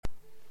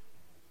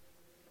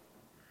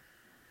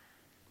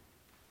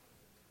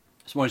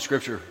This morning's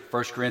scripture,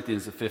 1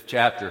 Corinthians, the 5th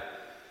chapter,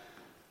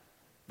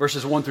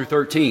 verses 1 through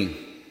 13.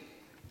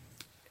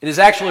 It is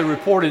actually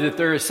reported that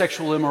there is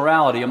sexual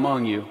immorality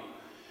among you,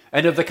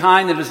 and of the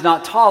kind that is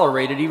not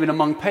tolerated even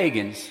among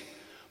pagans.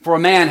 For a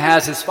man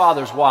has his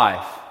father's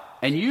wife,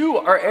 and you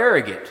are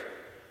arrogant.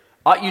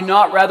 Ought you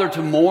not rather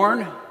to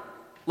mourn?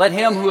 Let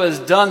him who has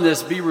done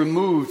this be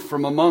removed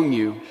from among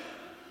you.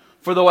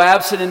 For though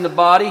absent in the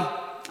body,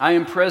 I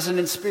am present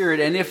in spirit,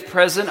 and if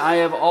present, I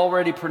have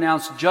already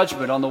pronounced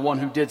judgment on the one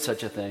who did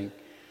such a thing.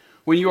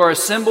 When you are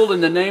assembled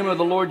in the name of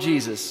the Lord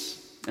Jesus,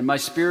 and my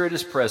spirit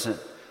is present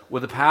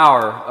with the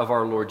power of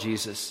our Lord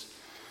Jesus,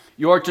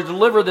 you are to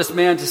deliver this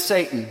man to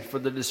Satan for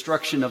the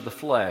destruction of the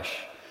flesh,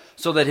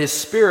 so that his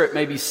spirit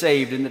may be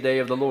saved in the day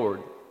of the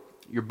Lord.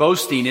 Your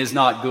boasting is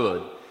not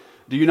good.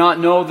 Do you not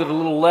know that a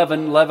little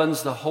leaven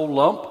leavens the whole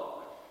lump?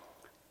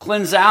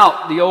 Cleanse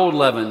out the old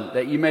leaven,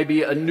 that you may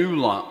be a new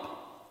lump,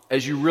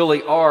 as you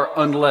really are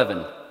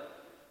unleavened.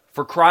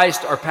 For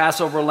Christ, our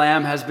Passover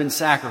lamb, has been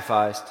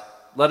sacrificed.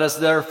 Let us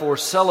therefore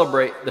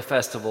celebrate the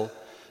festival,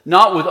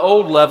 not with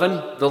old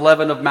leaven, the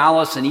leaven of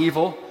malice and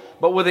evil,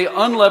 but with the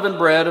unleavened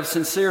bread of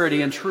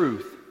sincerity and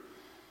truth.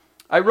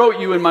 I wrote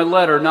you in my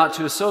letter not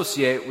to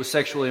associate with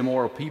sexually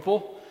immoral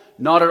people,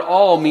 not at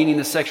all meaning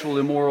the sexual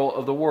immoral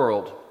of the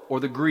world, or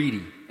the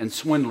greedy and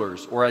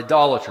swindlers or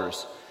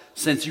idolaters,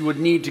 since you would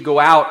need to go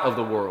out of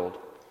the world.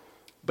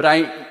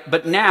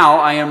 But now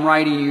I am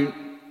writing you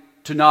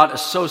to not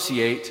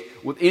associate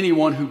with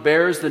anyone who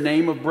bears the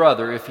name of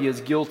brother if he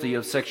is guilty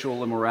of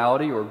sexual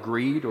immorality or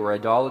greed or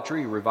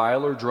idolatry,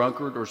 reviler,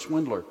 drunkard, or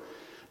swindler.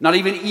 Not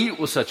even eat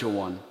with such a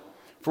one.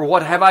 For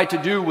what have I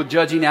to do with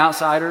judging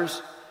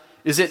outsiders?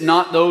 Is it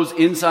not those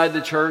inside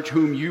the church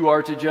whom you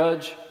are to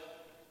judge?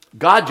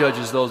 God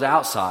judges those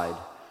outside.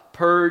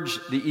 Purge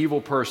the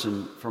evil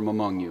person from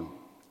among you.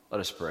 Let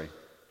us pray.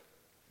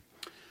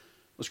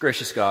 Most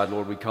gracious God,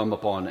 Lord, we come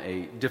upon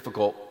a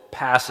difficult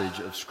passage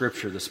of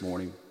Scripture this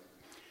morning.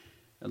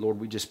 And Lord,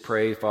 we just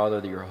pray,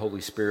 Father, that your Holy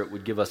Spirit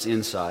would give us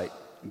insight,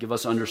 give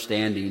us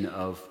understanding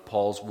of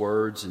Paul's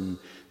words and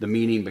the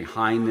meaning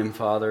behind them,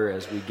 Father,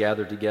 as we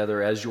gather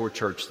together as your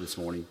church this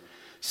morning,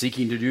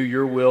 seeking to do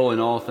your will in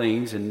all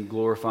things and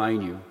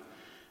glorifying you.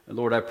 And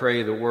Lord, I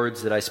pray the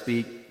words that I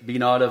speak be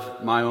not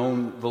of my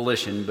own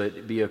volition,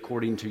 but be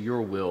according to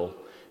your will,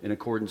 in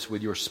accordance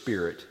with your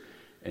Spirit.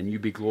 And you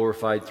be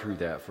glorified through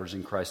that. For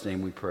in Christ's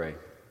name we pray.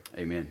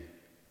 Amen.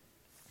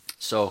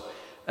 So,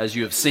 as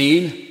you have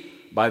seen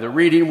by the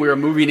reading, we are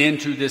moving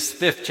into this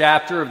 5th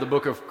chapter of the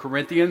book of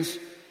Corinthians.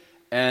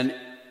 And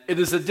it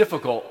is a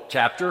difficult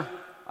chapter.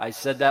 I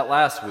said that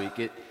last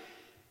week.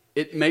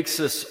 It makes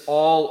us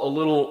all a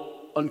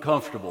little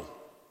uncomfortable.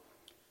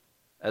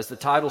 As the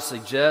title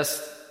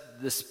suggests,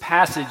 this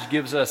passage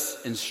gives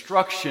us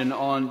instruction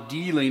on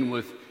dealing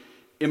with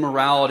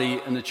immorality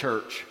in the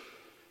church.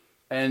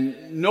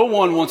 And no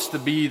one wants to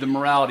be the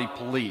morality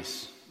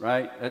police,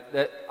 right?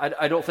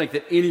 I don't think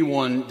that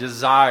anyone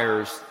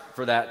desires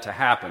for that to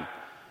happen.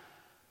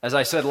 As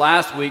I said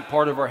last week,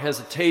 part of our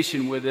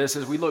hesitation with this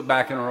is we look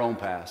back in our own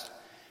past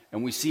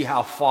and we see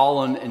how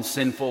fallen and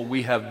sinful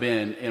we have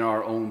been in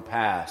our own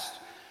past.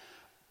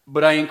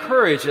 But I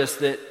encourage us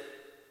that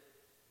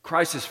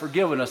Christ has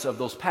forgiven us of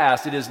those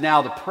past. It is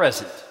now the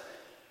present.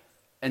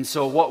 And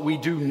so what we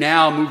do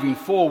now moving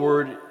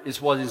forward is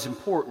what is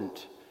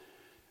important.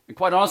 And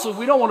quite honestly,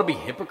 we don't want to be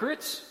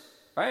hypocrites,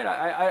 right?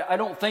 I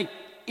don't think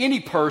any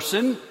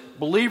person,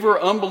 believer,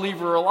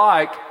 unbeliever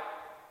alike,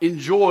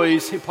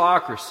 enjoys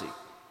hypocrisy.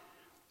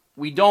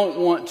 We don't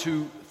want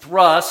to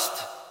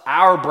thrust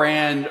our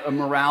brand of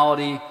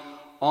morality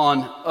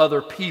on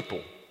other people.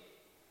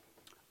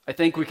 I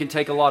think we can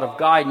take a lot of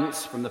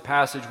guidance from the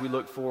passage we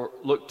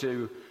looked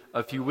to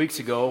a few weeks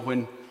ago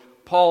when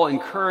Paul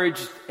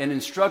encouraged and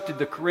instructed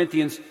the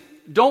Corinthians,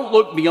 don't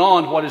look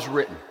beyond what is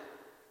written.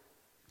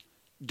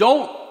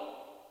 Don't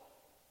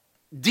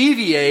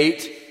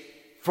deviate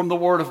from the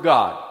Word of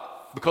God,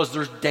 because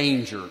there's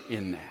danger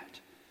in that.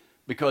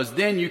 Because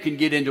then you can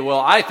get into, well,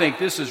 I think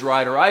this is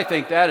right, or I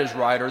think that is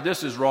right, or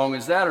this is wrong,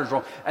 is that is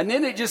wrong. And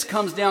then it just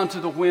comes down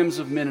to the whims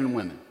of men and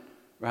women,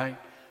 right?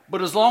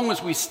 But as long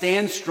as we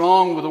stand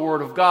strong with the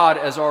Word of God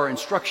as our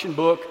instruction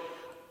book,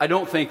 I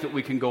don't think that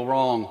we can go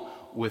wrong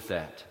with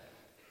that.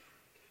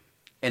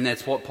 And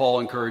that's what Paul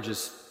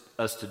encourages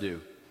us to do.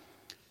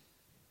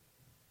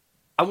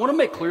 I want to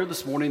make clear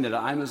this morning that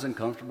I'm as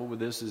uncomfortable with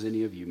this as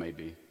any of you may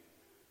be.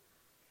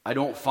 I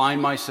don't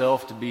find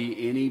myself to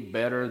be any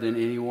better than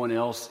anyone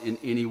else in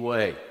any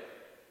way.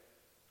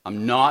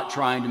 I'm not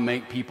trying to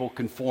make people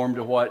conform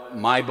to what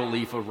my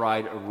belief of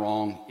right or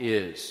wrong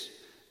is.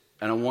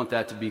 And I want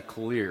that to be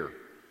clear.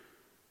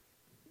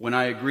 When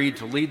I agreed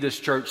to lead this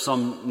church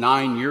some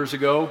 9 years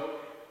ago,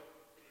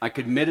 I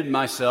committed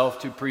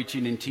myself to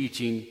preaching and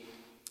teaching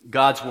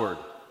God's Word,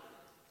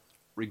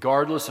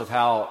 regardless of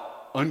how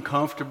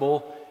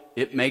uncomfortable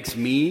it makes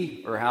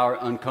me or how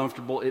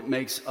uncomfortable it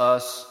makes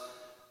us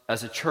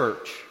as a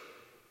church.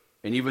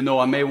 And even though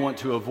I may want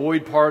to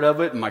avoid part of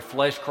it and my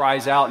flesh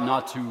cries out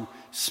not to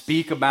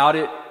speak about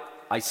it,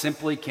 I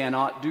simply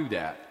cannot do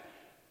that.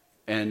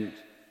 And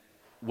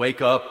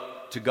wake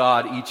up to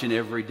God each and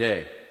every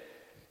day.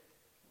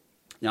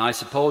 Now, I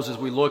suppose as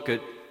we look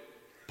at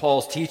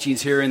Paul's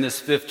teachings here in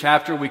this 5th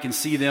chapter, we can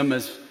see them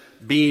as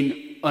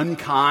being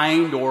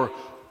unkind or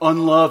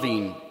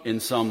unloving in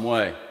some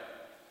way.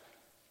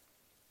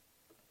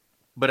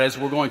 But as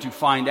we're going to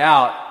find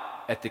out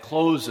at the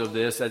close of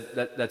this,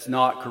 that's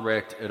not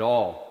correct at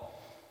all.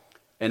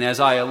 And as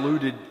I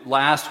alluded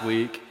last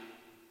week,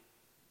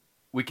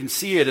 we can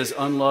see it as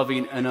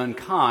unloving and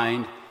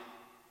unkind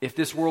if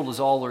this world is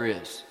all there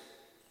is.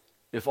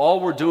 If all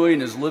we're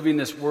doing is living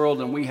this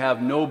world and we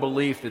have no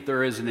belief that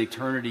there is an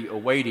eternity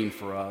awaiting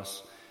for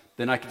us,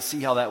 then I can see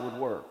how that would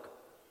work.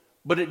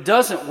 But it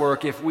doesn't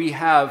work if we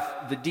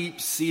have the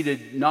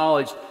deep-seated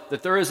knowledge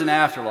that there is an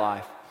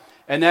afterlife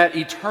and that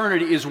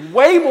eternity is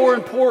way more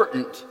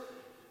important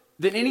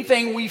than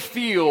anything we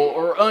feel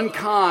or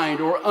unkind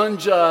or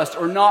unjust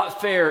or not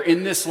fair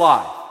in this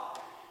life.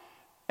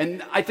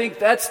 And I think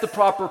that's the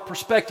proper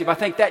perspective. I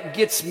think that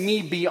gets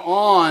me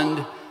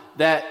beyond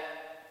that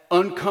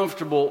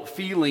uncomfortable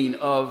feeling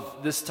of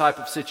this type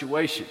of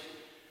situation.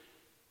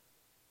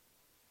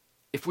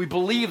 If we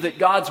believe that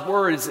God's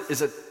Word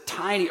is a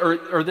tiny,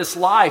 or this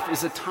life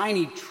is a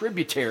tiny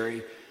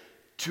tributary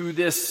to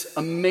this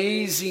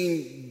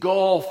amazing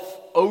gulf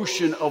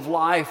ocean of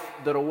life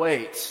that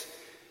awaits,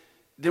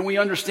 then we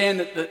understand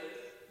that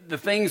the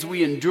things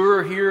we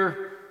endure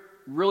here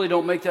really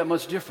don't make that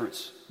much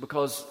difference,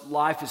 because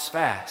life is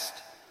fast.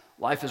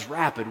 Life is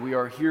rapid. We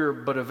are here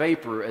but a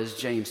vapor, as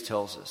James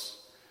tells us.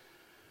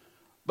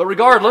 But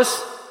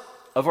regardless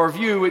of our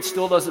view, it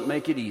still doesn't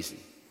make it easy.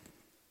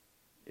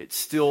 It's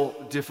still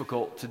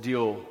difficult to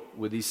deal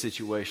with these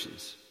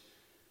situations.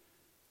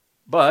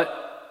 But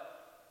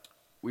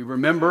we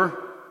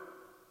remember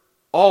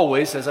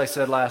always, as I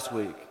said last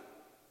week,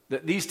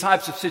 that these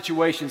types of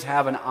situations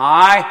have an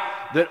eye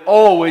that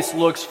always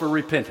looks for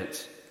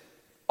repentance.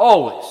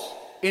 Always.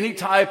 Any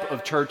type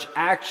of church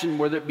action,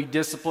 whether it be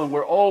discipline,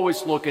 we're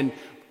always looking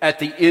at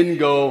the end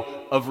goal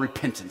of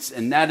repentance.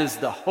 And that is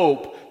the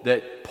hope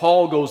that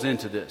Paul goes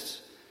into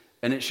this.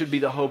 And it should be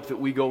the hope that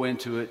we go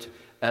into it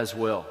as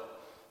well.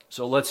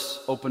 So let's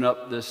open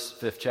up this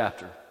 5th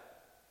chapter.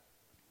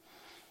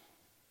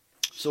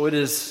 So it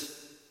is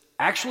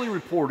actually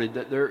reported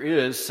that there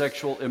is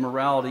sexual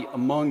immorality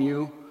among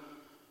you,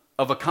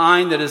 of a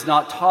kind that is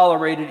not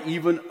tolerated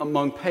even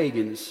among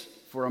pagans,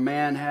 for a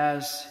man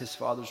has his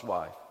father's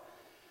wife.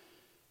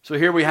 So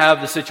here we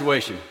have the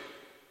situation.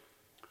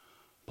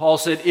 Paul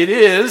said it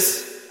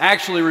is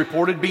actually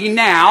reported, be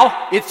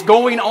now, it's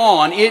going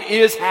on, it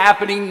is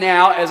happening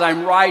now as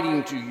I'm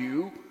writing to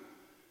you,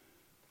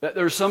 that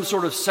there's some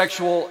sort of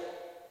sexual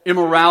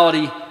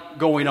immorality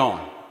going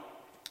on.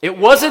 It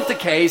wasn't the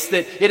case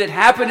that it had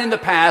happened in the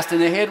past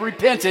and they had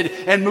repented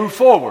and moved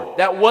forward.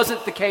 That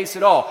wasn't the case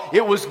at all.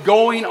 It was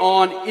going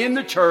on in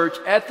the church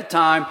at the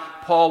time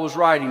Paul was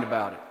writing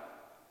about it.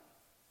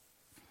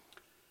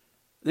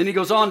 Then he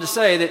goes on to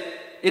say that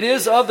it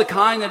is of the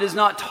kind that is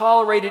not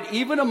tolerated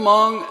even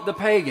among the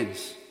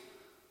pagans.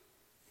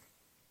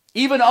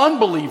 Even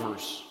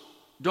unbelievers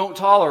don't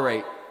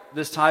tolerate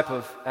this type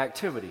of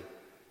activity.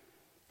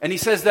 And he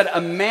says that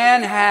a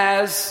man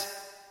has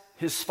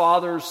his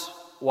father's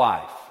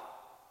wife.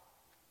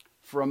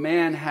 For a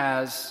man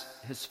has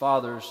his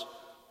father's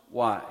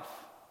wife.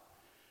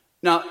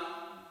 Now,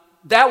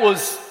 that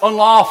was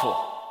unlawful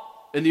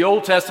in the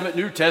Old Testament,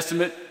 New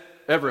Testament,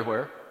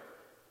 everywhere.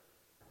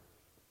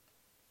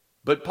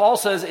 But Paul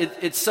says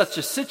it's such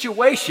a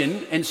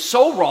situation and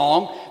so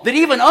wrong that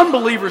even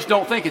unbelievers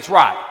don't think it's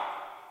right.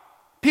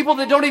 People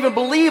that don't even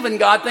believe in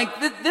God think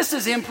that this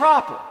is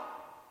improper.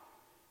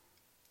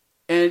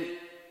 And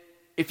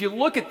if you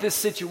look at this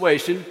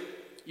situation,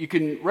 you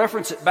can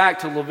reference it back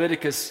to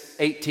Leviticus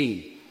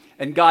 18.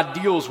 And God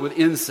deals with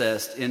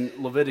incest in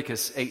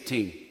Leviticus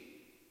 18.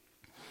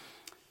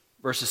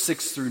 Verses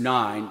 6 through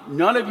 9.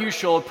 None of you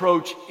shall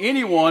approach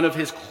any one of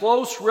his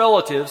close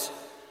relatives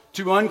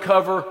to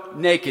uncover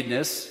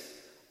nakedness.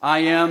 I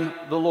am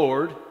the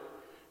Lord.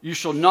 You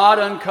shall not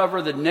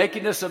uncover the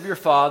nakedness of your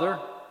father,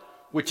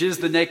 which is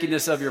the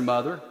nakedness of your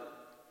mother.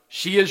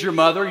 She is your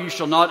mother. You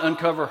shall not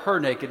uncover her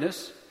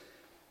nakedness.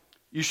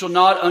 You shall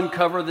not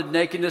uncover the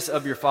nakedness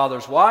of your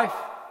father's wife.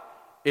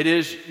 It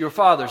is your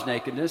father's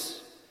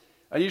nakedness.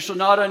 And you shall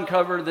not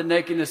uncover the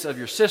nakedness of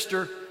your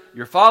sister,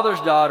 your father's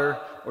daughter,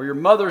 or your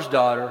mother's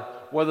daughter,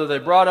 whether they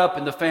brought up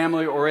in the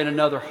family or in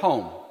another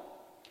home.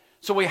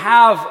 So we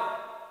have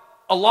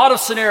a lot of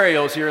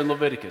scenarios here in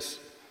Leviticus.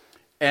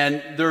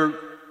 And they're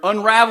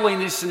unraveling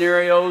these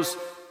scenarios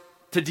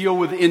to deal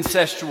with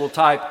incestual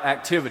type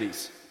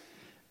activities.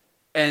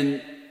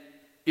 And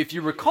if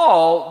you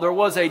recall, there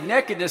was a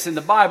nakedness in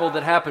the Bible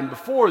that happened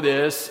before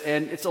this,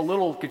 and it's a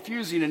little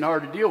confusing and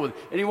hard to deal with.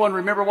 Anyone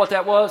remember what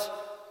that was?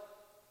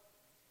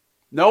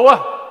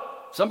 Noah?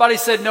 Somebody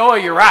said Noah,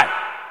 you're right.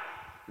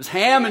 It was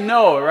Ham and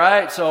Noah,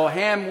 right? So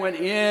Ham went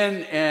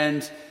in,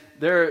 and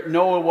there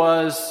Noah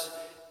was,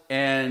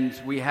 and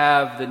we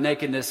have the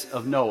nakedness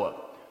of Noah.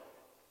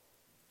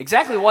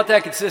 Exactly what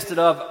that consisted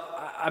of,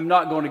 I'm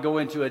not going to go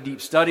into a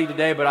deep study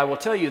today, but I will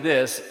tell you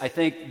this. I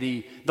think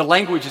the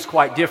language is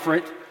quite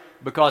different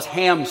because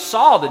Ham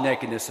saw the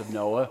nakedness of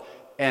Noah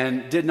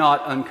and did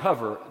not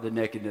uncover the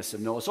nakedness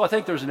of Noah. So I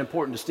think there's an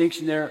important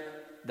distinction there.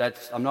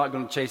 I'm not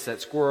going to chase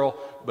that squirrel,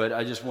 but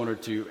I just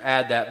wanted to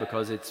add that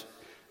because it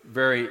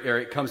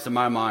comes to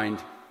my mind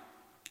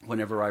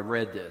whenever I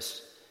read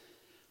this.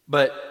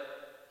 But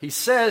he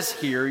says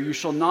here, you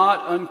shall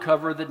not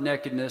uncover the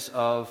nakedness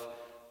of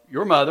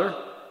your mother.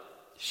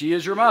 She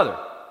is your mother.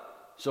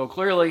 So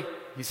clearly,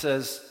 he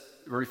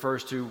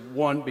refers to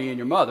one being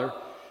your mother.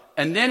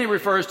 And then he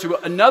refers to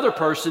another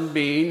person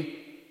being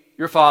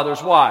your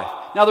father's wife.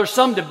 Now, there's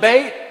some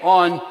debate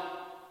on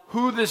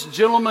who this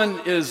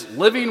gentleman is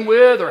living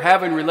with or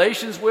having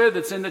relations with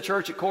that's in the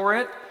church at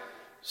Corinth.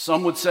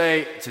 Some would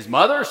say it's his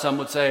mother. Some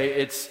would say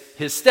it's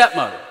his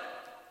stepmother.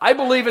 I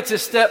believe it's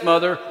his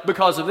stepmother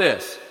because of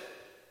this.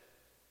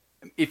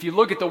 If you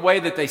look at the way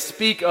that they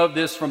speak of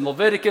this from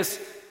Leviticus,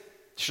 you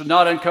shall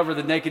not uncover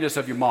the nakedness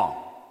of your mom,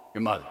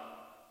 your mother.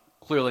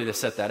 Clearly they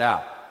set that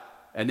out.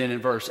 And then in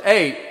verse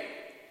 8,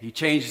 he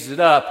changes it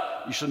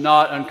up. You shall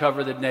not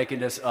uncover the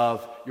nakedness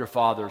of your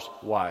father's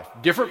wife.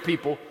 Different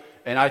people,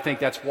 and I think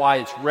that's why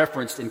it's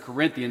referenced in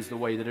Corinthians the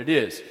way that it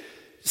is.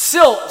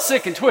 Still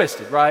sick and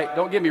twisted, right?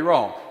 Don't get me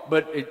wrong.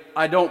 But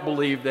I don't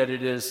believe that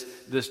it is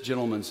this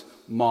gentleman's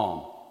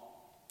mom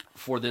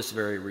for this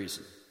very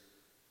reason.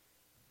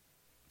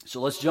 So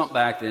let's jump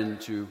back then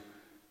to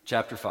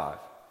chapter 5.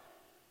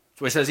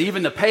 So he says,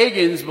 even the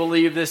pagans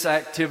believe this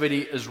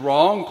activity is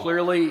wrong.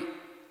 Clearly,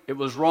 it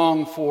was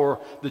wrong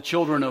for the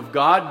children of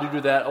God due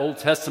to that Old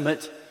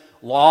Testament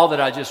law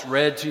that I just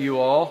read to you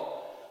all.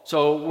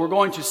 So we're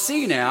going to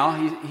see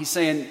now, he's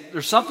saying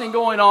there's something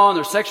going on.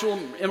 There's sexual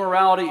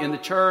immorality in the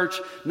church.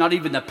 Not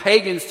even the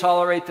pagans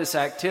tolerate this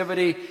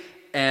activity.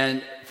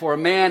 And for a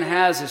man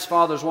has his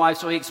father's wife.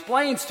 So he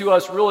explains to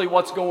us really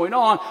what's going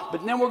on.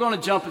 But then we're going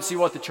to jump and see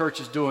what the church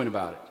is doing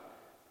about it.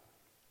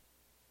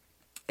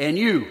 And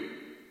you,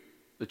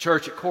 the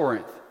church at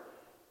Corinth,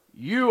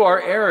 you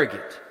are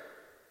arrogant.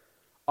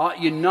 Ought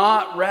you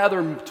not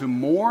rather to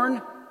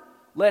mourn?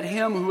 Let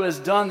him who has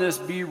done this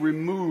be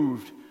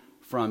removed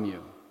from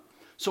you.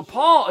 So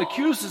Paul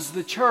accuses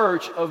the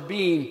church of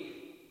being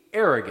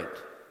arrogant,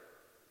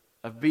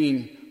 of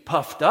being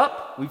puffed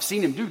up. We've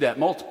seen him do that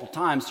multiple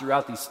times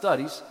throughout these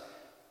studies.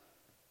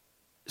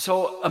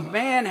 So a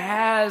man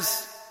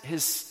has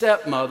his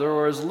stepmother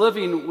or is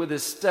living with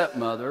his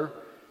stepmother,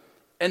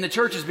 and the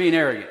church is being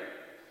arrogant.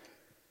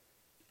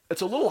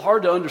 It's a little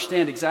hard to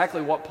understand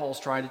exactly what Paul's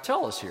trying to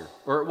tell us here,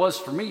 or it was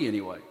for me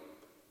anyway.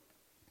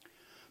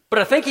 But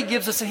I think he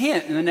gives us a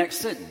hint in the next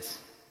sentence.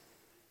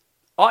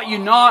 Ought you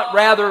not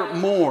rather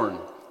mourn?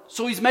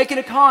 So he's making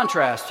a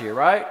contrast here,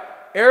 right?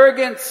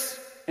 Arrogance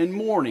and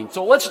mourning.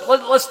 So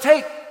let's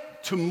take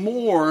to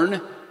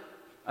mourn.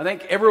 I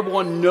think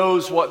everyone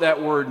knows what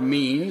that word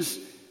means.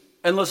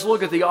 And let's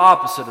look at the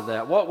opposite of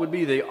that. What would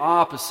be the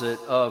opposite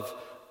of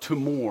to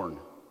mourn?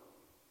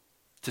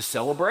 To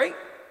celebrate?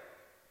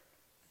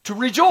 To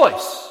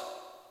rejoice.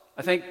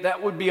 I think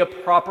that would be a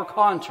proper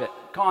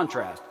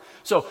contrast.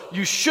 So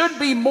you should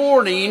be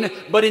mourning,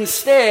 but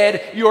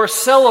instead you are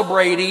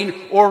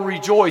celebrating or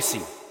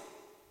rejoicing.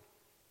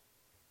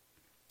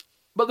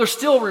 But there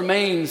still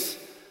remains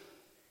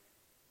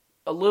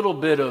a little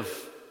bit of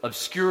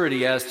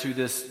obscurity as to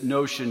this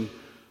notion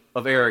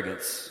of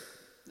arrogance.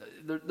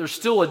 There's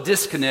still a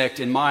disconnect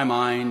in my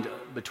mind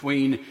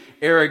between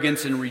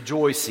arrogance and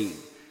rejoicing.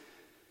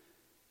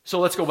 So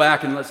let's go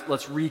back and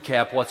let's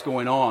recap what's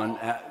going on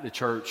at the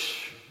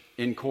church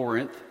in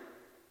Corinth.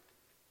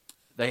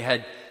 They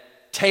had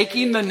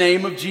taken the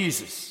name of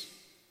Jesus.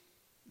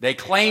 They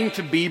claimed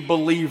to be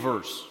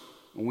believers.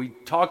 And we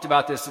talked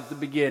about this at the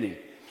beginning.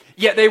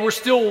 Yet they were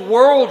still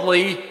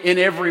worldly in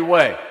every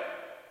way.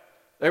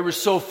 They were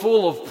so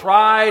full of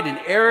pride and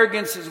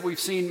arrogance, as we've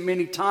seen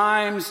many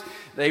times.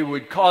 They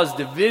would cause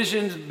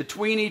divisions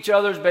between each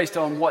other based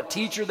on what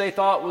teacher they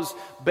thought was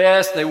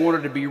best. They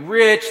wanted to be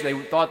rich. They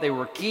thought they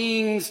were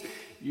kings.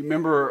 You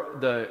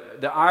remember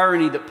the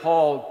irony that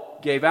Paul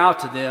gave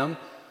out to them.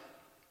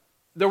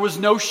 There was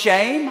no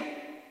shame.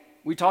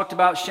 We talked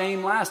about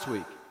shame last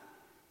week.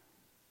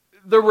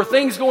 There were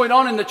things going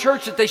on in the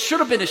church that they should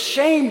have been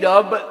ashamed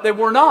of, but they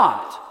were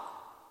not.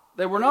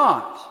 They were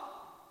not.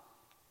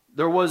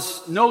 There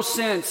was no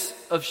sense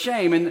of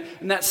shame, and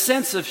that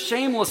sense of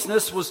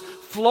shamelessness was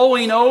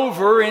flowing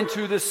over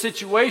into this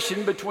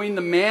situation between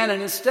the man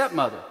and his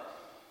stepmother.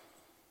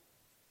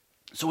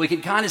 So we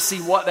can kind of see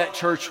what that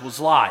church was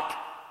like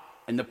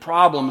and the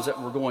problems that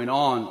were going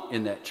on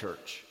in that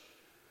church.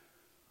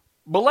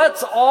 But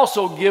let's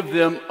also give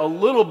them a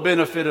little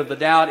benefit of the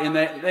doubt in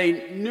that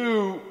they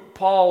knew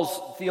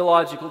Paul's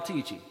theological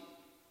teaching.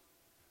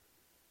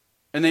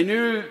 And they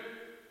knew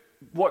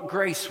what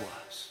grace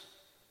was.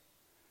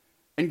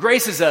 And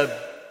grace is a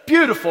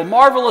beautiful,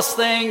 marvelous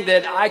thing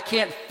that I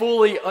can't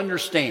fully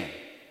understand.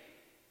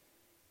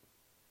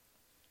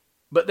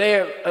 But they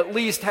at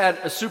least had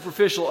a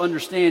superficial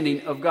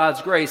understanding of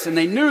God's grace. And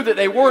they knew that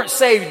they weren't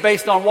saved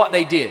based on what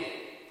they did.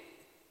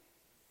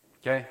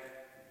 Okay?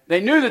 They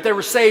knew that they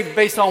were saved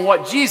based on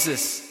what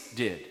Jesus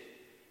did.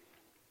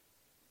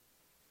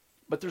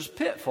 But there's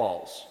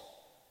pitfalls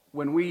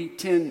when we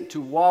tend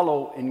to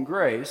wallow in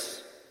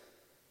grace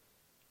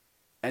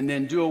and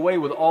then do away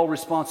with all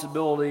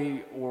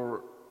responsibility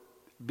or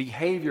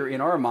behavior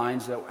in our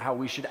minds that how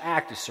we should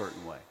act a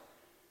certain way.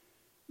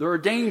 There are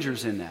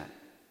dangers in that.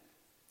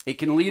 It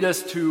can lead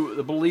us to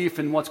the belief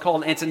in what's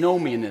called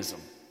antinomianism.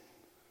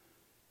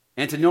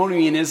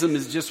 Antinomianism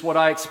is just what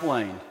I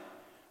explained.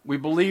 We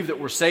believe that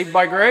we're saved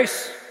by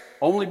grace,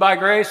 only by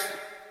grace,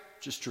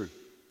 which is true.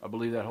 I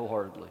believe that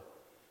wholeheartedly.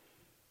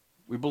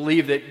 We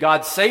believe that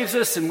God saves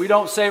us and we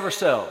don't save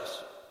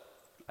ourselves.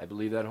 I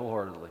believe that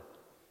wholeheartedly.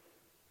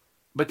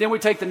 But then we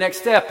take the next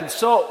step. And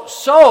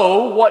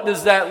so what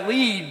does that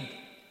lead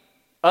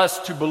us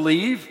to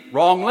believe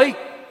wrongly?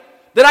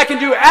 That I can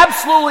do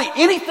absolutely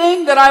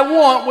anything that I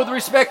want with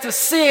respect to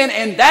sin,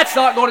 and that's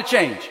not going to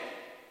change.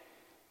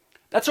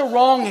 That's a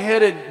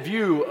wrong-headed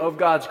view of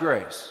God's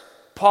grace.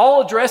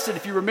 Paul addressed it,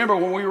 if you remember,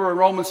 when we were in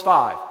Romans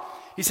 5.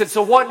 He said,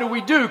 so what do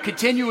we do?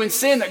 Continue in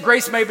sin that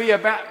grace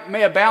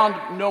may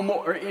abound no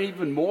more, or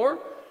even more?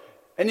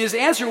 And his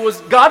answer was,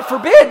 God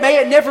forbid, may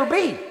it never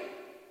be.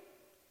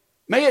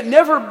 May it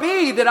never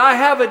be that I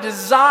have a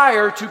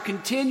desire to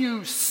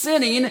continue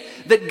sinning,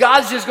 that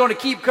God's just going to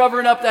keep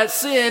covering up that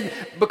sin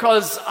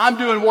because I'm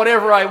doing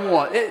whatever I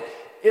want.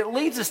 It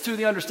leads us to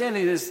the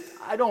understanding is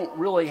I don't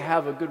really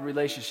have a good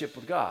relationship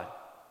with God,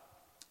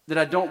 that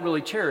I don't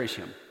really cherish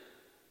Him,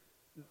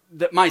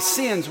 that my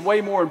sin's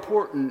way more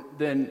important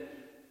than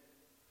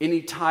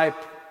any type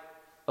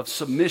of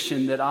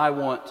submission that I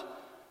want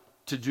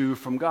to do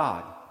from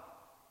God.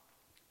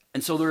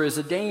 And so there is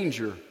a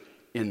danger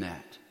in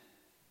that.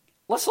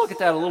 Let's look at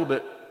that a little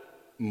bit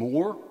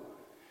more.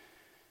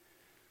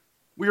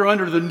 We are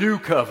under the new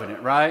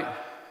covenant, right?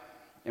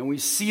 And we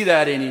see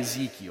that in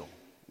Ezekiel.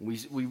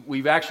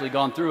 We've actually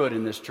gone through it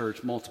in this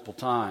church multiple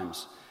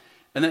times.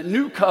 And that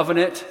new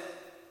covenant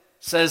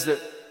says that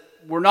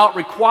we're not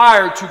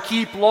required to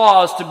keep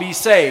laws to be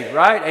saved,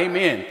 right?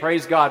 Amen.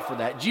 Praise God for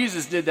that.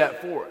 Jesus did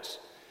that for us.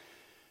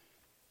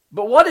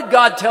 But what did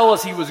God tell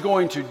us He was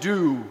going to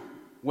do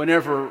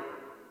whenever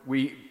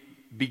we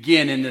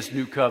begin in this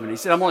new covenant? He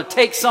said, I'm going to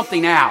take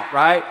something out,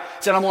 right?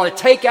 He said, I'm going to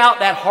take out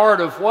that heart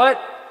of what?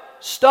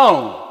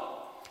 Stone.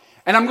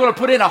 And I'm going to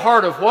put in a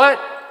heart of what?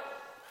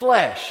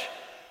 Flesh.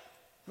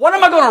 What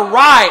am I going to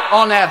write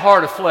on that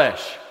heart of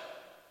flesh?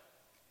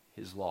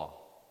 His law.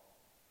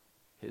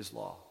 His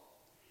law.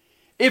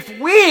 If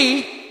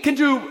we can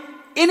do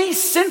any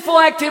sinful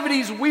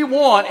activities we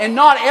want and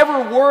not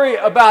ever worry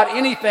about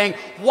anything,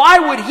 why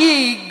would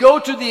He go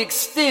to the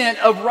extent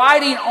of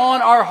writing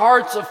on our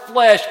hearts of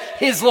flesh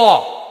His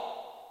law?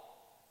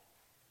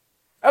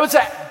 That was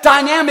a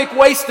dynamic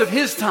waste of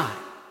His time.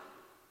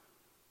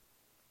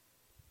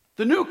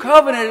 The new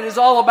covenant is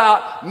all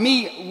about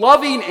me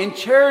loving and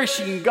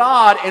cherishing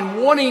God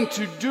and wanting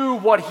to do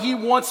what He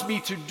wants me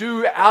to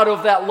do out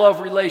of that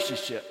love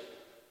relationship.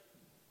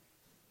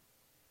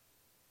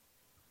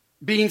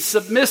 Being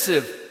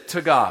submissive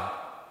to God.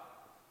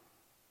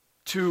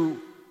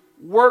 To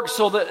work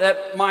so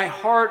that my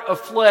heart of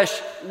flesh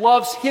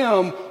loves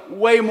Him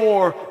way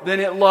more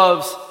than it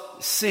loves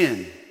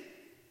sin.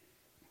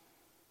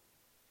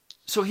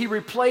 So He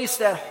replaced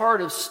that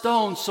heart of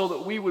stone so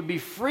that we would be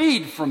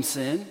freed from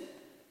sin.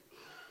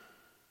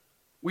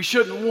 We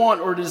shouldn't want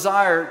or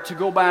desire to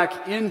go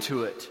back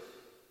into it,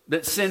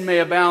 that sin may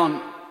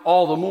abound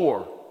all the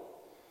more.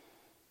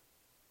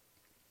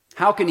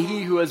 How can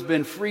he who has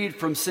been freed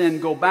from sin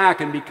go back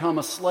and become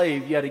a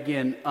slave yet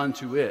again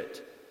unto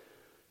it?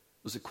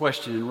 Was a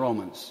question in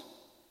Romans.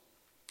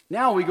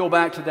 Now we go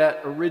back to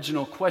that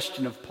original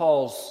question of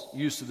Paul's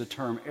use of the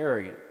term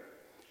arrogant.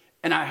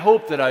 And I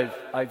hope that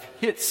I've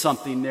hit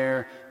something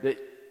there that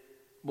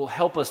will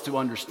help us to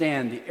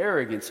understand the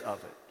arrogance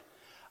of it.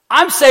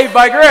 I'm saved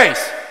by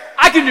grace.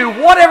 I can do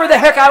whatever the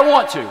heck I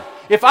want to.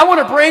 If I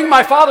want to bring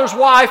my father's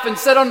wife and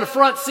sit on the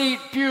front seat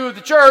pew of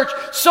the church,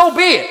 so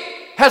be it.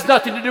 Has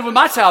nothing to do with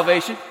my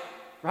salvation,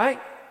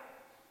 right?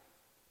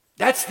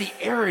 That's the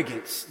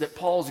arrogance that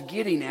Paul's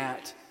getting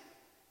at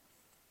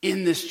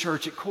in this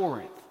church at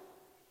Corinth.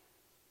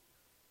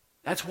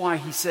 That's why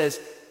he says,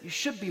 you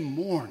should be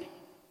mourning.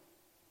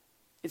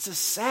 It's a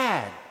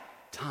sad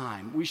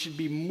time. We should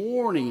be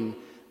mourning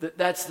that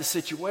that's the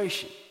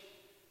situation.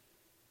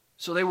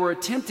 So they were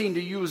attempting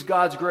to use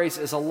God's grace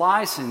as a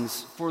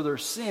license for their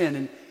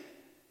sin,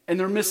 and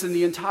they're missing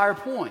the entire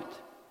point.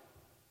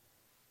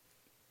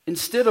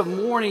 Instead of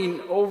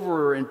mourning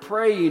over and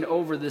praying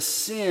over this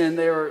sin,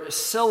 they are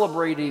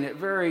celebrating it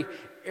very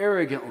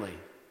arrogantly.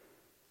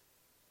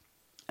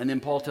 And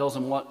then Paul tells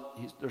them what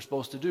they're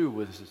supposed to do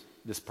with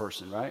this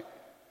person, right?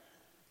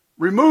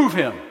 Remove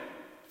him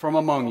from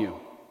among you.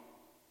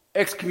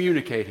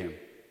 Excommunicate him.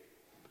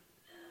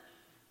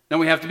 Now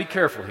we have to be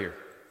careful here.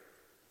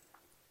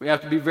 We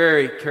have to be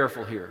very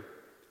careful here.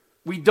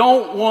 We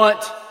don't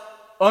want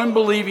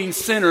unbelieving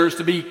sinners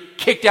to be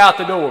kicked out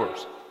the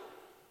doors.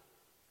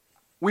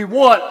 We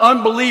want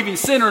unbelieving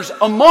sinners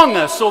among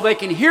us so they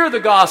can hear the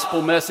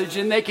gospel message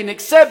and they can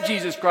accept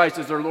Jesus Christ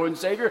as their Lord and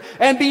Savior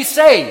and be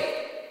saved.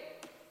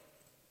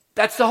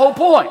 That's the whole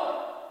point.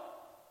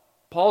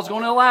 Paul's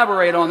going to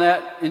elaborate on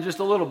that in just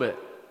a little bit.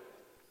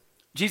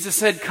 Jesus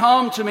said,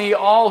 "Come to me,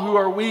 all who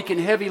are weak and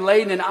heavy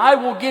laden, and I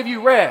will give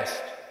you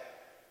rest."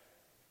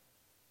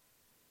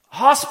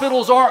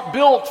 Hospitals aren't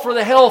built for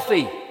the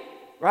healthy,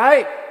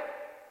 right?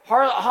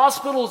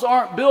 Hospitals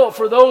aren't built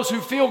for those who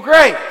feel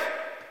great.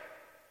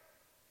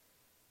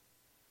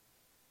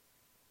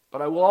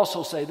 But I will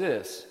also say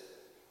this.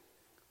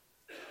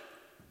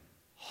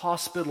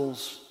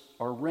 Hospitals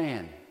are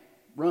run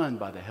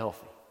by the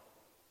healthy.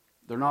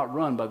 They're not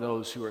run by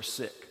those who are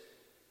sick,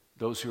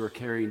 those who are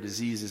carrying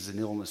diseases and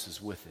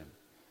illnesses with them.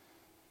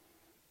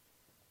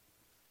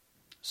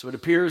 So it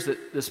appears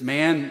that this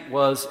man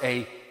was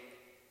a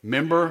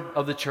member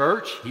of the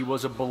church. He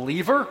was a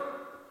believer.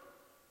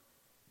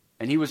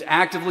 And he was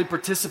actively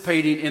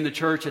participating in the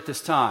church at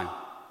this time.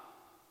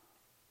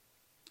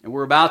 And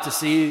we're about to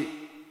see,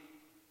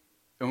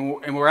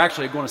 and we're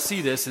actually going to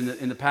see this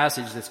in the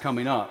passage that's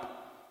coming up.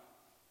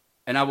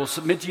 And I will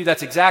submit to you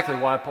that's exactly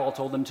why Paul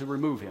told them to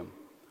remove him.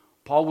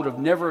 Paul would have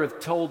never have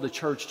told the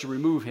church to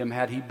remove him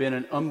had he been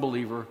an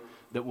unbeliever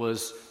that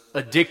was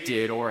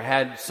addicted or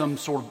had some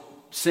sort of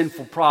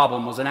sinful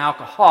problem, was an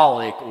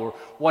alcoholic or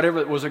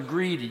whatever, was a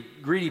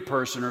greedy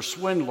person or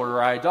swindler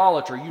or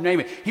idolater, you name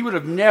it. He would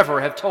have never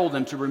have told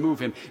them to remove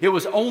him. It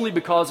was only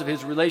because of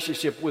his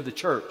relationship with the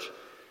church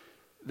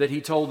that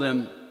he told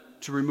them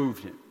to remove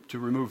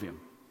him.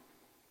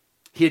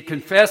 He had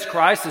confessed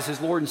Christ as his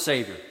Lord and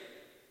Savior,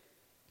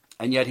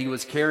 and yet he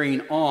was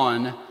carrying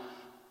on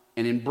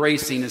and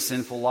embracing a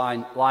sinful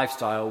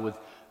lifestyle with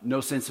no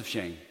sense of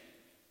shame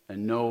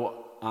and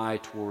no eye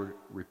toward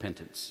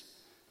repentance.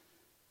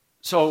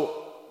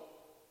 So,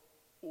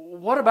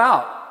 what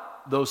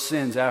about those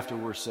sins after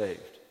we're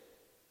saved?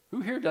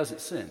 Who here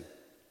doesn't sin?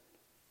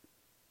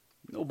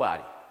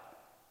 Nobody.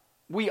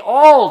 We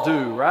all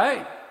do,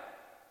 right? I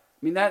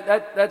mean,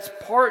 that's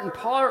part and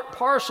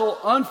parcel,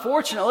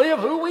 unfortunately, of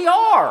who we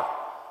are.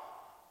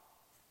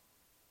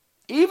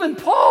 Even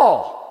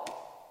Paul,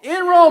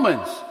 in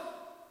Romans.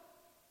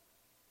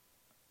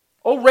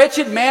 "O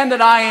wretched man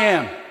that I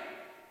am,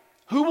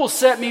 who will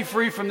set me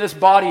free from this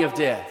body of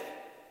death?"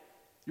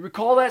 You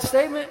recall that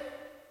statement?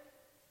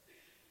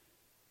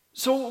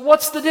 So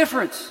what's the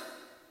difference?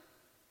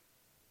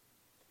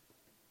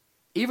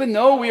 Even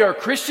though we are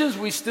Christians,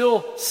 we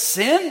still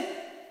sin?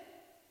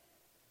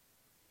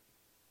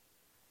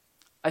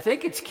 I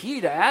think it's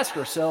key to ask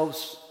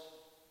ourselves,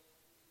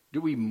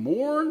 do we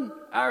mourn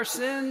our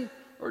sin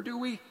or do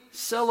we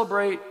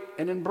celebrate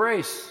and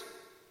embrace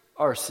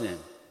our sin?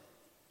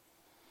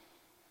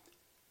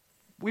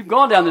 We've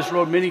gone down this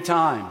road many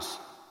times.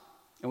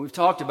 And we've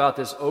talked about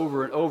this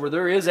over and over.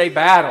 There is a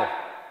battle.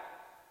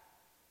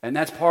 And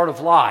that's part of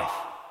life.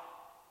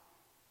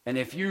 And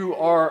if you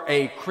are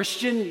a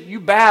Christian, you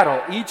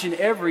battle each and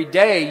every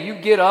day. You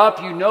get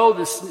up, you know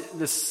the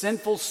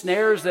sinful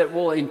snares that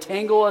will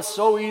entangle us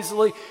so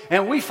easily.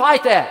 And we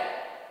fight that.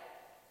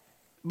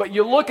 But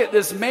you look at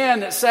this man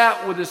that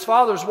sat with his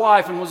father's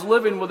wife and was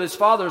living with his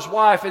father's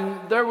wife,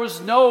 and there was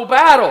no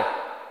battle.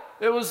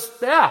 It was,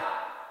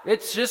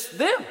 it's just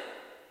them.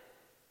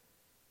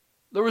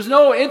 There was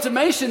no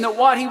intimation that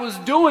what he was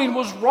doing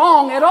was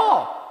wrong at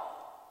all.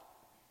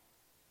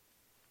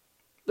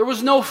 There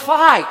was no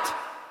fight.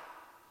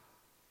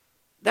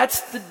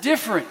 That's the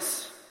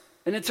difference.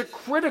 And it's a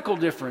critical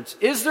difference.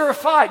 Is there a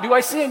fight? Do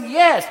I sin?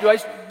 Yes. Do I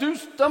do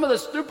some of the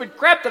stupid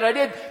crap that I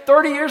did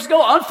 30 years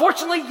ago?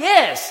 Unfortunately,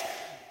 yes.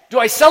 Do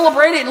I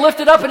celebrate it and lift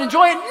it up and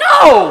enjoy it?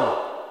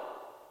 No.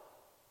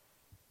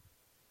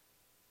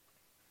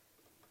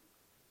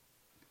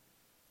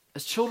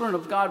 As children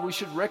of God, we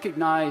should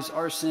recognize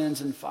our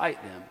sins and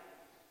fight them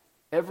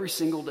every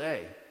single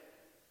day.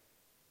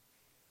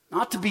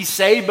 Not to be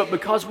saved, but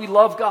because we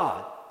love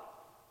God.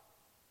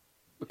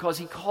 Because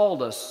He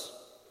called us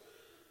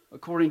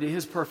according to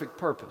His perfect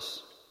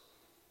purpose.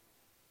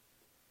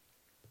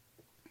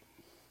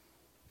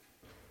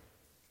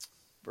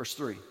 Verse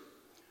 3.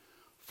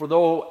 For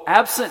though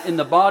absent in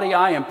the body,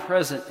 I am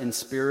present in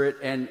spirit,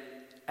 and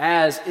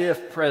as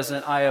if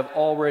present, I have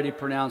already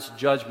pronounced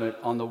judgment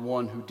on the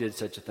one who did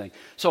such a thing.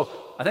 So,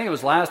 I think it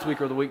was last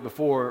week or the week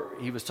before,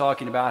 he was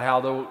talking about how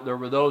there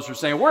were those who were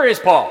saying, where is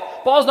Paul?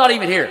 Paul's not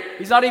even here.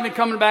 He's not even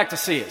coming back to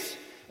see us.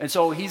 And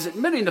so he's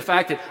admitting the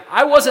fact that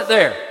I wasn't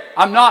there.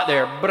 I'm not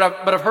there, but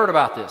I've heard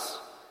about this.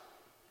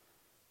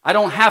 I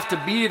don't have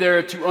to be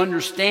there to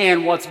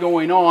understand what's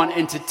going on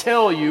and to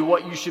tell you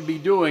what you should be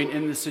doing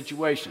in this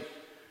situation.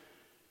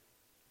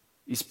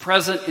 He's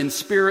present in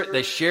spirit.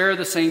 They share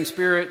the same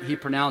spirit. He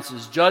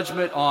pronounces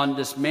judgment on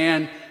this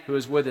man who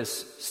is with his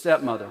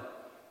stepmother.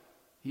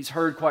 He's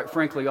heard, quite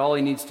frankly, all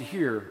he needs to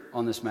hear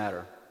on this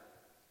matter.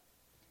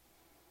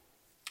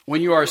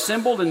 When you are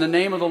assembled in the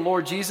name of the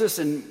Lord Jesus,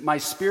 and my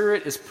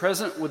spirit is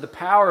present with the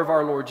power of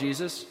our Lord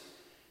Jesus,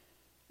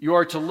 you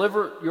are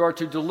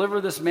to deliver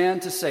this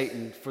man to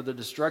Satan for the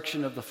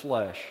destruction of the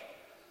flesh,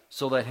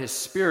 so that his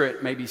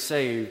spirit may be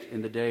saved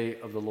in the day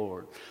of the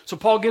Lord. So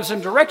Paul gives them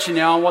direction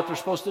now on what they're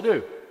supposed to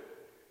do.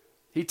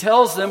 He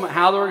tells them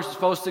how they're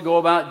supposed to go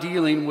about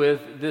dealing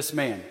with this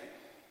man.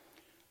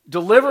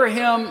 Deliver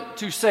him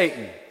to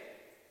Satan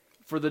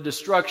for the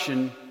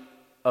destruction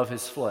of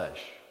his flesh.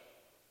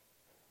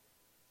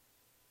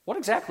 What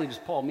exactly does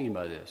Paul mean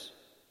by this?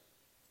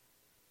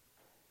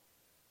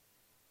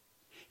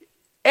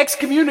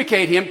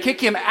 Excommunicate him,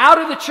 kick him out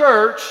of the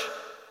church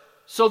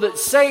so that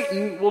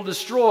Satan will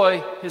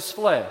destroy his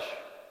flesh.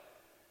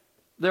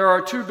 There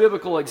are two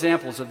biblical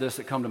examples of this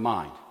that come to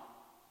mind.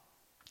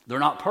 They're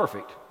not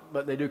perfect,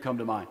 but they do come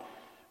to mind.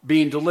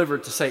 Being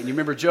delivered to Satan. You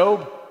remember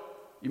Job?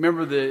 You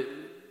remember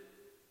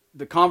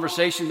the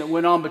conversation that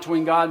went on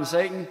between God and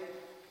Satan?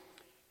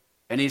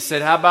 And he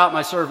said, how about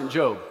my servant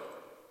Job?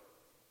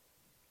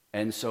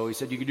 And so he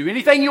said, you can do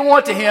anything you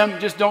want to him,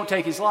 just don't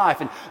take his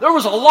life. And there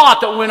was a lot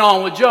that went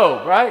on with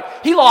Job, right?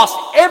 He lost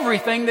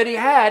everything that he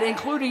had,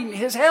 including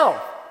his health.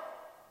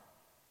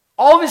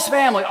 All of his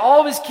family,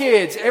 all of his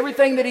kids,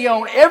 everything that he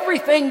owned,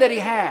 everything that he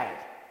had.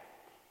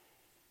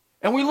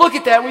 And we look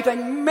at that and we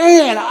think,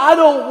 man, I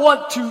don't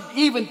want to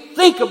even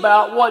think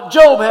about what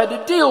Job had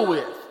to deal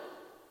with.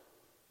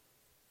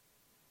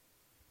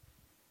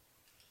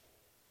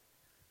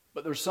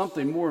 But there's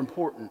something more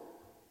important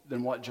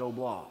than what Job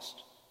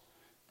lost.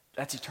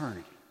 That's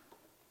eternity.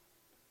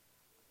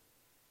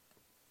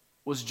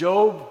 Was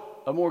Job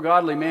a more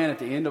godly man at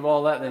the end of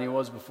all that than he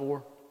was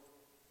before?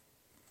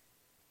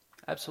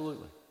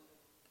 Absolutely.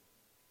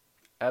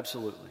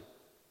 Absolutely.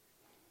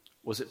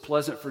 Was it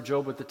pleasant for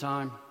Job at the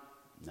time?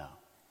 No.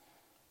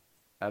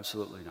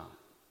 Absolutely not.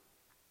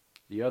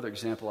 The other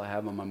example I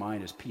have on my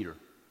mind is Peter,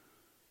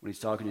 when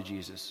he's talking to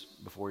Jesus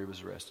before he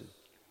was arrested.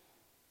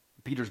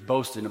 Peter's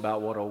boasting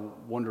about what a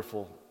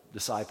wonderful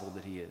disciple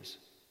that he is.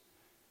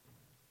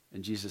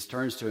 And Jesus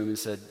turns to him and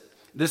said,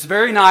 this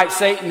very night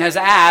Satan has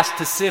asked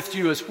to sift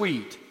you as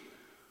wheat.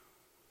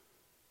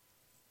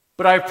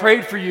 But I've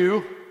prayed for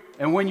you,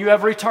 and when you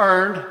have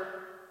returned,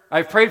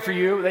 I've prayed for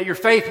you that your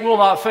faith will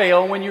not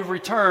fail, and when you've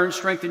returned,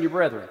 strengthen your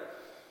brethren.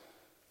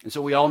 And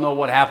so we all know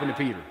what happened to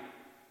Peter.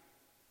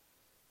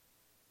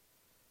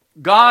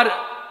 God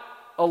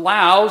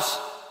allows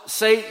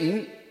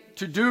Satan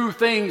to do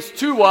things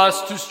to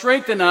us to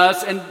strengthen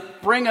us and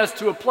bring us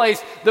to a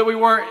place that we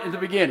weren't in the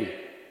beginning.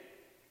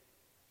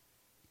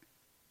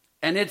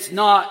 And it's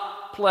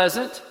not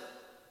pleasant.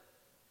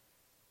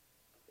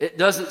 It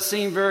doesn't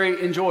seem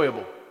very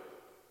enjoyable.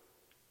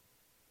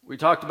 We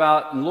talked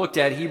about and looked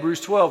at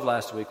Hebrews 12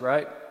 last week,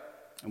 right?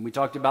 And we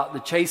talked about the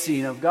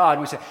chasing of God.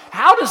 And we said,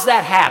 how does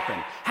that happen?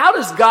 How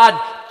does God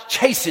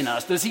chasten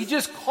us? Does he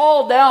just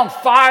call down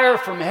fire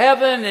from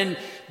heaven and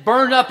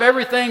burn up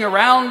everything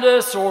around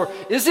us? Or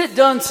is it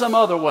done some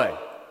other way?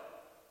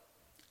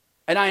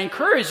 And I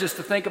encourage us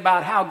to think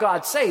about how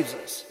God saves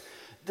us.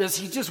 Does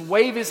he just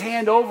wave his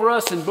hand over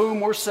us and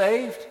boom, we're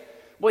saved?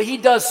 Well, he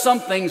does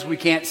some things we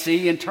can't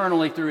see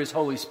internally through his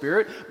Holy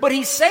Spirit, but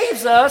he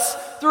saves us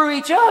through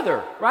each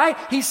other, right?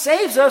 He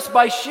saves us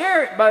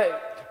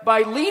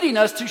by leading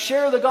us to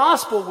share the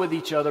gospel with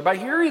each other, by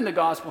hearing the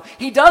gospel.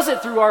 He does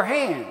it through our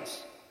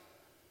hands.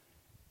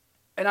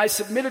 And I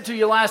submitted to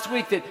you last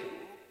week that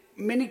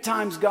many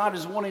times God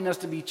is wanting us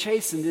to be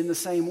chastened in the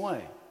same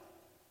way,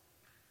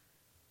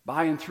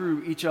 by and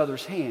through each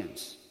other's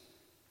hands.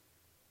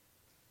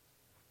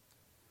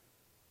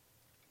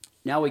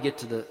 Now we get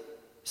to the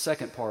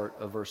second part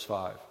of verse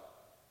 5.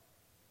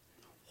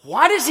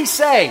 Why does he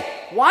say,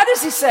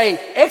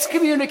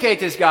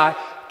 excommunicate this guy,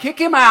 kick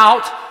him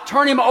out,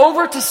 turn him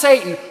over to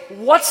Satan?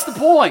 What's the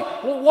point?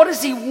 Well, what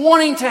is he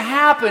wanting to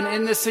happen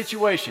in this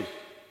situation?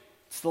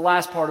 It's the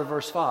last part of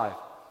verse 5.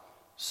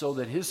 So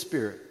that his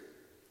spirit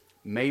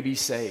may be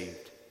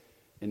saved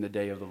in the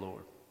day of the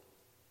Lord.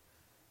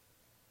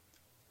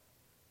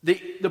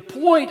 The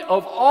point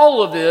of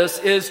all of this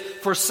is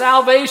for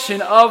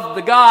salvation of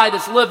the guy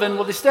that's living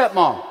with his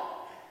stepmom.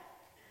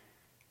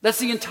 That's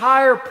the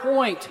entire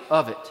point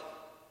of it.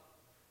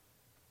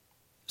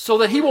 So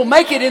that he will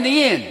make it in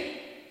the end.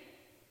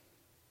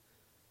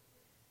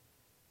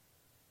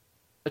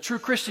 A true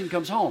Christian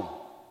comes home.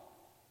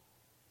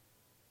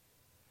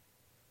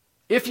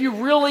 If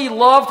you really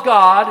loved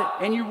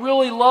God and you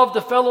really loved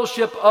the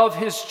fellowship of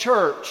his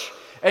church,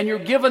 and you're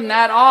given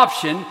that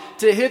option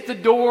to hit the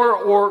door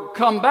or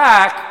come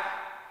back,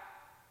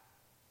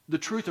 the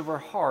truth of our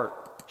heart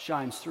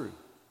shines through.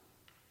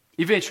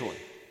 Eventually.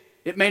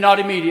 It may not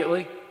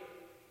immediately,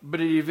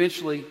 but it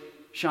eventually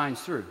shines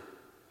through.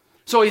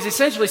 So he's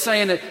essentially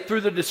saying that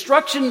through the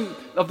destruction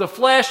of the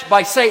flesh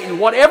by Satan,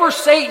 whatever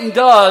Satan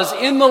does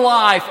in the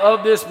life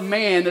of this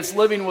man that's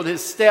living with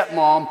his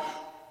stepmom,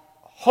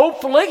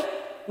 hopefully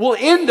will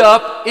end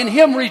up in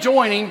him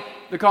rejoining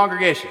the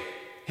congregation,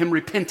 him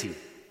repenting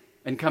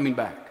and coming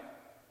back.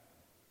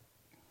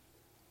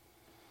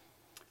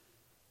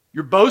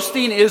 Your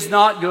boasting is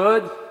not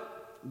good.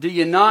 Do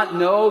you not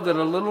know that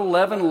a little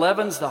leaven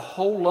leavens the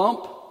whole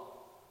lump?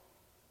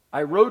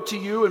 I wrote to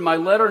you in my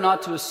letter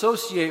not to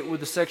associate with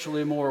the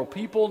sexually immoral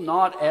people,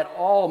 not at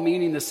all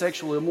meaning the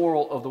sexually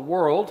immoral of the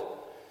world.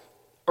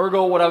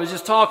 Ergo, what I was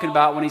just talking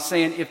about when he's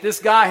saying if this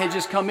guy had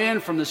just come in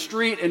from the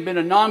street and been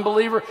a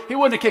non-believer, he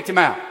wouldn't have kicked him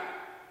out.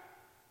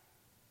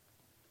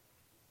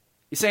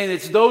 He's saying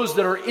it's those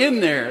that are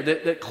in there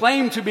that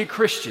claim to be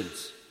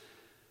Christians.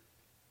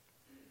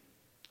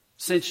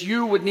 Since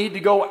you would need to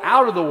go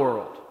out of the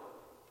world.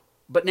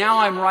 But now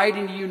I'm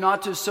writing to you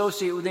not to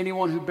associate with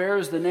anyone who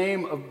bears the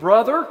name of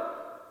brother,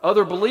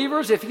 other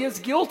believers, if he is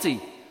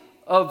guilty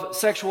of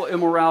sexual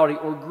immorality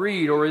or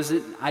greed, or is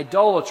it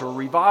idolater,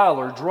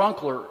 reviler,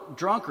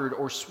 drunkard,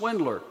 or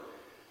swindler.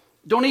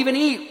 Don't even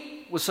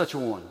eat with such a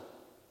one.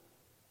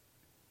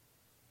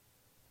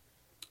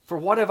 For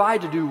what have I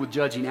to do with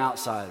judging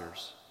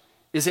outsiders?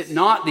 Is it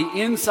not the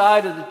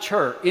inside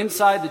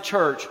the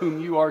church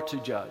whom you are to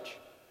judge?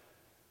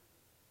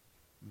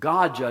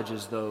 God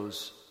judges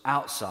those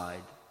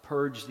outside.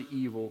 Purge the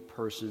evil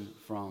person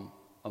from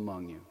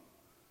among you.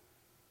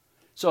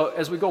 So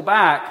as we go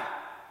back,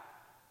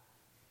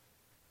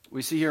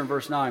 we see here in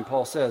verse 9,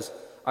 Paul says,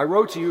 I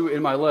wrote to you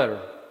in my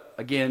letter.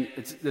 Again,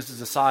 this is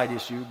a side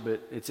issue,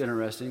 but it's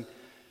interesting.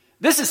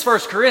 This is 1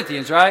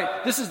 Corinthians,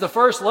 right? This is the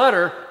first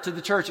letter to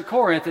the church at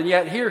Corinth, and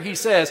yet here he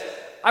says,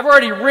 I've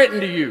already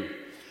written to you.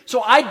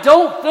 So I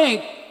don't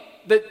think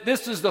that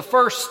this is the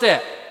first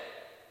step.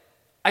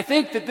 I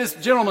think that this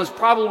gentleman's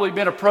probably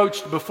been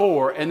approached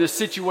before, and this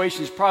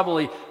situation is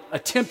probably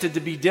attempted to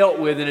be dealt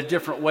with in a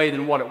different way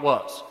than what it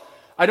was.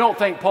 I don't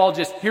think Paul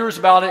just hears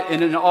about it and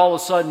then all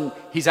of a sudden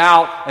he's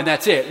out and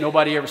that's it.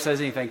 Nobody ever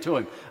says anything to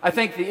him. I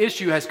think the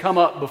issue has come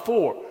up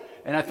before.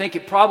 And I think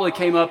it probably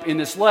came up in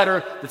this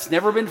letter that's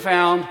never been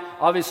found.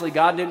 Obviously,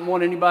 God didn't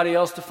want anybody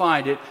else to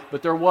find it,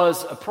 but there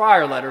was a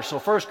prior letter. So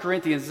 1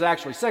 Corinthians is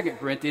actually 2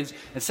 Corinthians,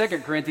 and 2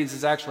 Corinthians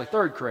is actually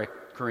 3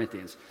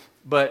 Corinthians.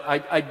 But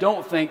I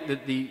don't think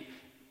that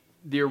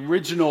the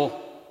original,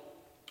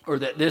 or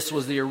that this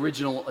was the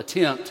original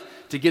attempt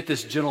to get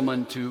this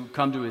gentleman to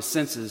come to his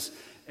senses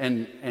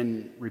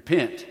and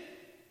repent.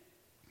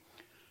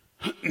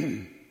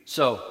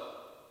 So,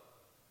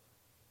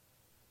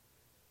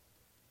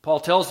 Paul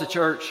tells the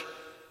church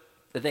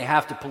that they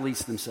have to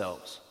police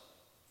themselves.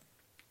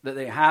 That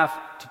they have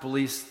to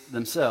police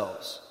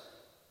themselves.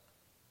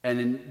 And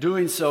in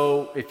doing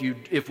so,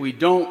 if we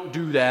don't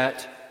do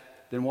that,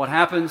 then what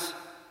happens?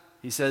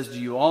 He says, do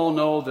you all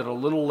know that a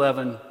little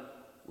leaven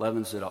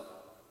leavens it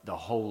up, the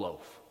whole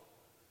loaf?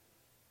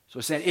 So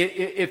he's saying,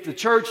 if the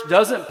church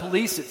doesn't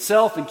police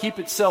itself and keep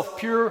itself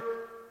pure,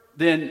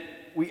 then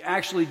we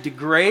actually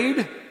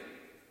degrade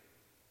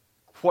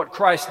what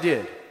Christ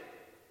did.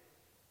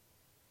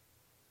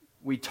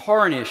 We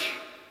tarnish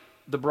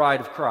the bride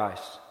of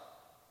Christ.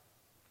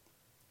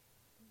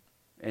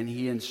 And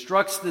he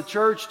instructs the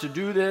church to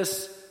do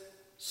this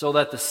so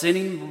that the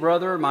sinning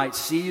brother might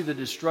see the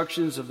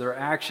destructions of their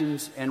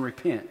actions and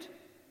repent.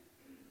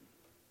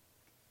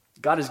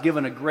 God has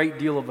given a great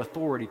deal of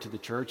authority to the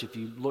church. If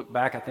you look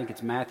back, I think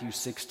it's Matthew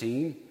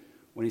 16,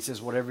 when he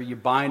says, whatever you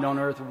bind on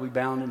earth will be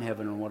bound in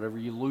heaven, and whatever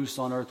you loose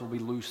on earth will be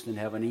loosed in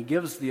heaven. He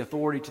gives the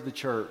authority to the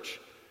church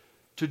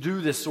to do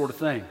this sort of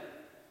thing,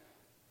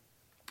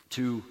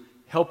 to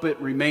help it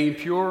remain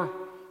pure,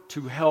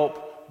 to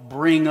help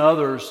bring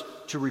others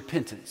to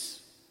repentance.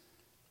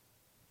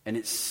 And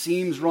it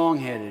seems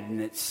wrongheaded,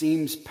 and it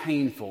seems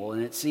painful,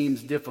 and it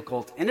seems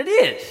difficult, and it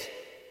is.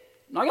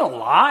 I'm not going to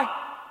lie.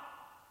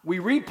 We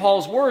read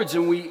Paul's words,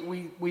 and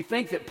we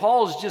think that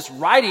Paul's just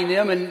writing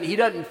them, and he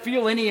doesn't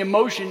feel any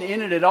emotion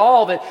in it at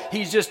all, that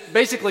he's just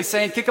basically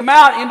saying, kick them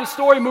out, end of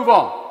story, move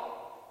on.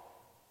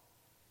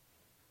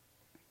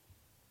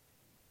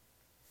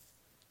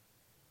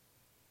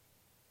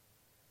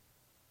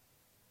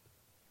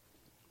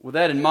 With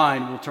that in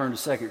mind, we'll turn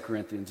to 2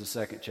 Corinthians, the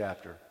second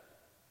chapter.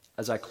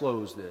 As I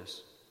close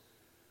this,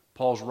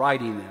 Paul's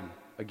writing them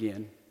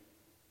again.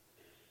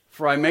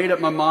 For I made up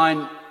my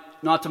mind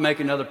not to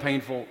make another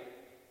painful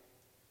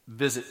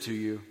visit to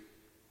you.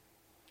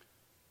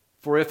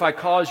 For if I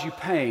cause you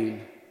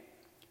pain,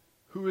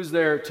 who is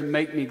there to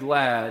make me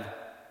glad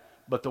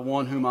but the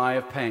one whom I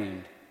have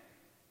pained?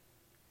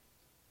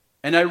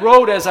 And I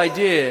wrote as I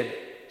did,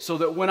 so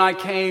that when I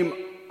came,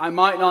 I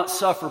might not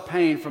suffer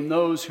pain from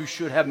those who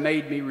should have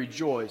made me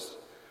rejoice.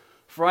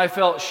 For I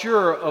felt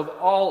sure of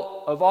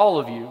all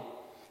of you,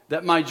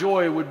 that my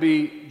joy would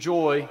be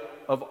joy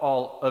of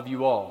all of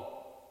you all.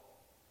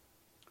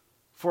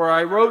 For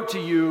I wrote to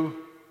you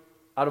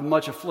out of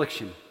much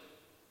affliction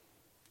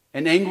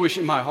and anguish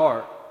in my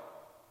heart,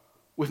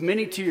 with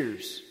many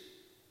tears,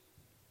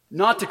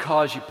 not to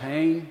cause you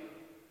pain,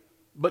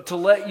 but to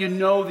let you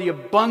know the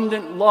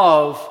abundant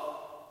love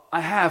I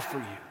have for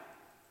you.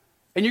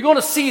 And you're going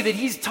to see that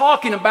he's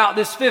talking about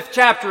this 5th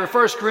chapter of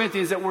 1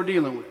 Corinthians that we're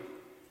dealing with.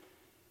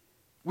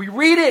 We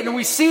read it and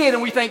we see it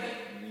and we think,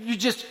 you're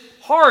just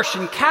harsh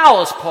and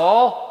callous,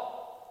 Paul.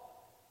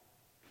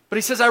 But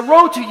he says, I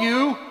wrote to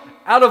you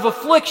out of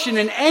affliction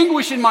and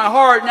anguish in my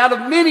heart and out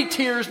of many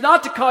tears,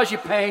 not to cause you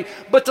pain,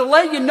 but to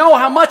let you know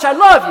how much I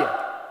love you.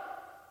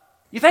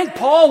 You think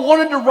Paul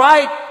wanted to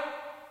write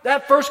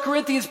that 1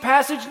 Corinthians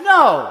passage?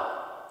 No.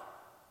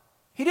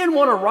 He didn't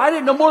want to write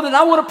it no more than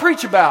I want to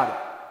preach about it.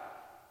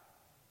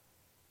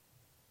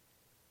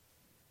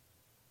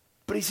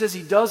 he says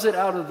he does it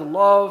out of the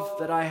love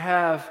that I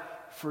have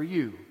for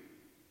you.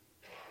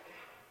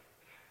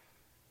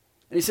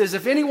 And he says,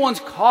 if anyone's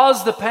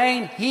caused the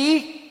pain,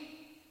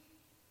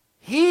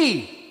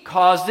 he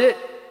caused it,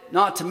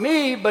 not to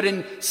me, but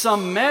in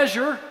some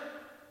measure,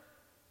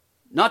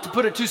 not to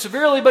put it too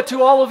severely, but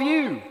to all of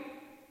you.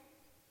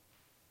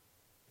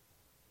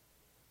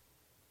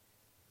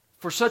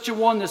 For such a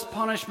one, this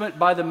punishment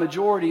by the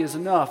majority is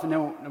enough. And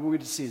now we're going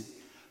to see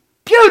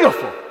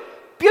beautiful,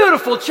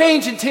 beautiful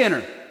change in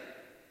tenor.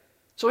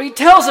 So he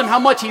tells him how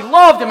much he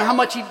loved him, how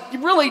much he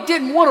really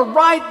didn't want to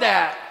write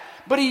that.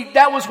 But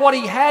that was what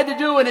he had to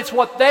do, and it's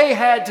what they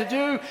had to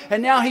do.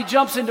 And now he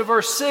jumps into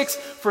verse 6.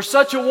 For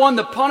such a one,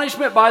 the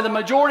punishment by the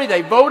majority.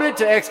 They voted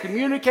to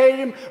excommunicate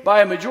him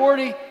by a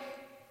majority.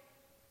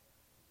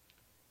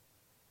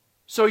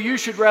 So you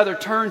should rather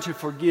turn to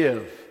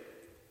forgive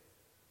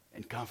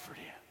and comfort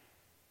him,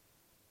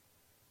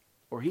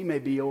 or he may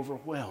be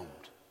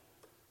overwhelmed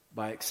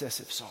by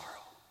excessive sorrow.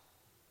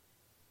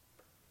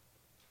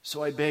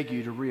 So I beg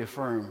you to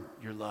reaffirm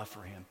your love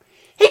for him.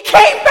 He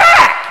came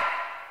back!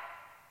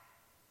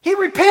 He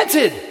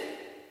repented.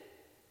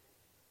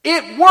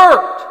 It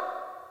worked.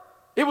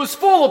 It was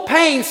full of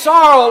pain,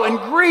 sorrow, and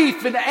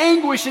grief, and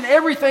anguish, and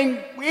everything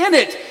in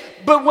it.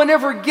 But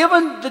whenever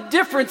given the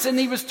difference and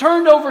he was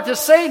turned over to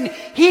Satan,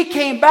 he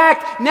came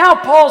back. Now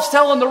Paul's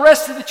telling the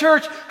rest of the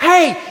church,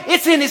 hey,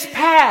 it's in his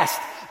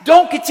past.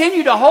 Don't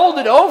continue to hold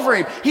it over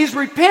him. He's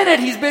repented.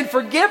 He's been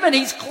forgiven.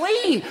 He's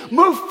clean.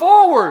 Move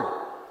forward.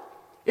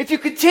 If you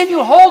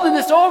continue holding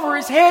this over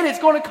his head, it's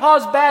going to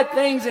cause bad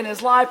things in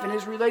his life and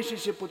his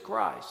relationship with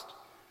Christ.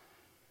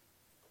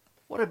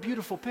 What a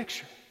beautiful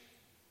picture.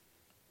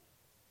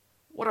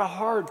 What a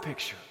hard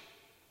picture.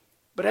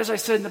 But as I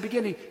said in the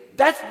beginning,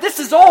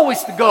 this is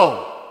always the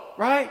goal,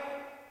 right?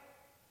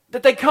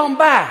 That they come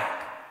back.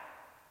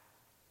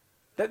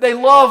 That they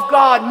love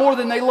God more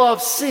than they love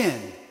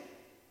sin.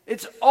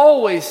 It's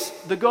always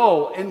the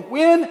goal. And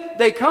when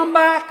they come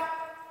back,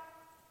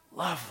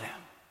 love them.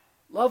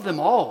 Love them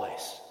always.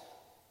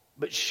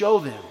 But show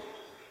them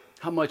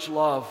how much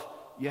love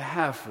you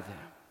have for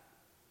them.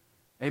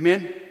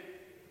 Amen?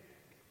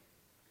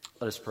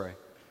 Let us pray.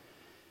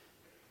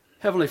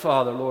 Heavenly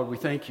Father, Lord, we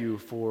thank you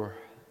for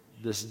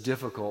this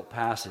difficult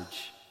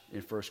passage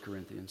in 1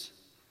 Corinthians.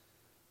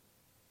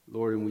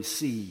 Lord, and we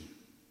see,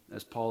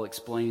 as Paul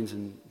explains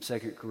in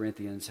 2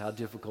 Corinthians, how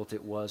difficult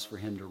it was for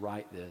him to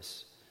write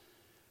this.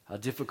 How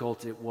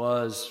difficult it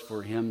was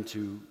for him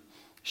to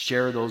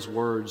share those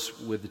words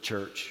with the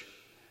church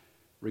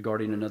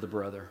regarding another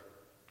brother.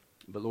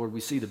 But Lord,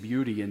 we see the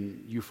beauty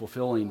in you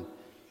fulfilling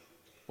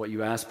what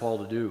you asked Paul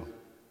to do,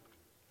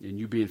 and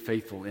you being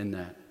faithful in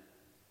that.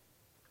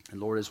 And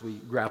Lord, as we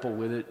grapple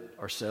with it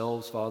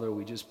ourselves, Father,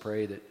 we just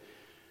pray that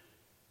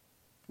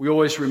we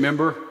always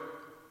remember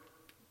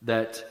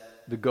that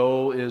the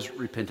goal is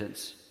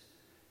repentance.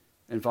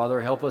 And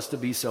Father, help us to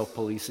be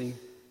self-policing,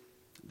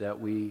 that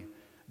we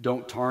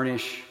don't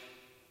tarnish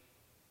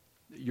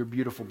your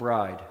beautiful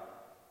bride,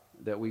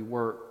 that we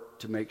work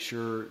to make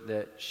sure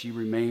that she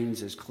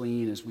remains as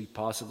clean as we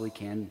possibly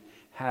can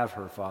have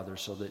her, Father,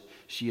 so that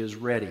she is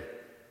ready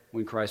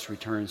when Christ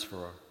returns for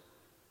her.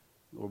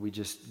 Lord, we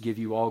just give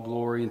you all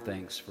glory and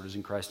thanks. For it is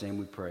in Christ's name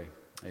we pray.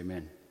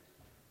 Amen.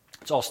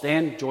 Let's all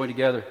stand, join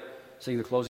together, sing the closing.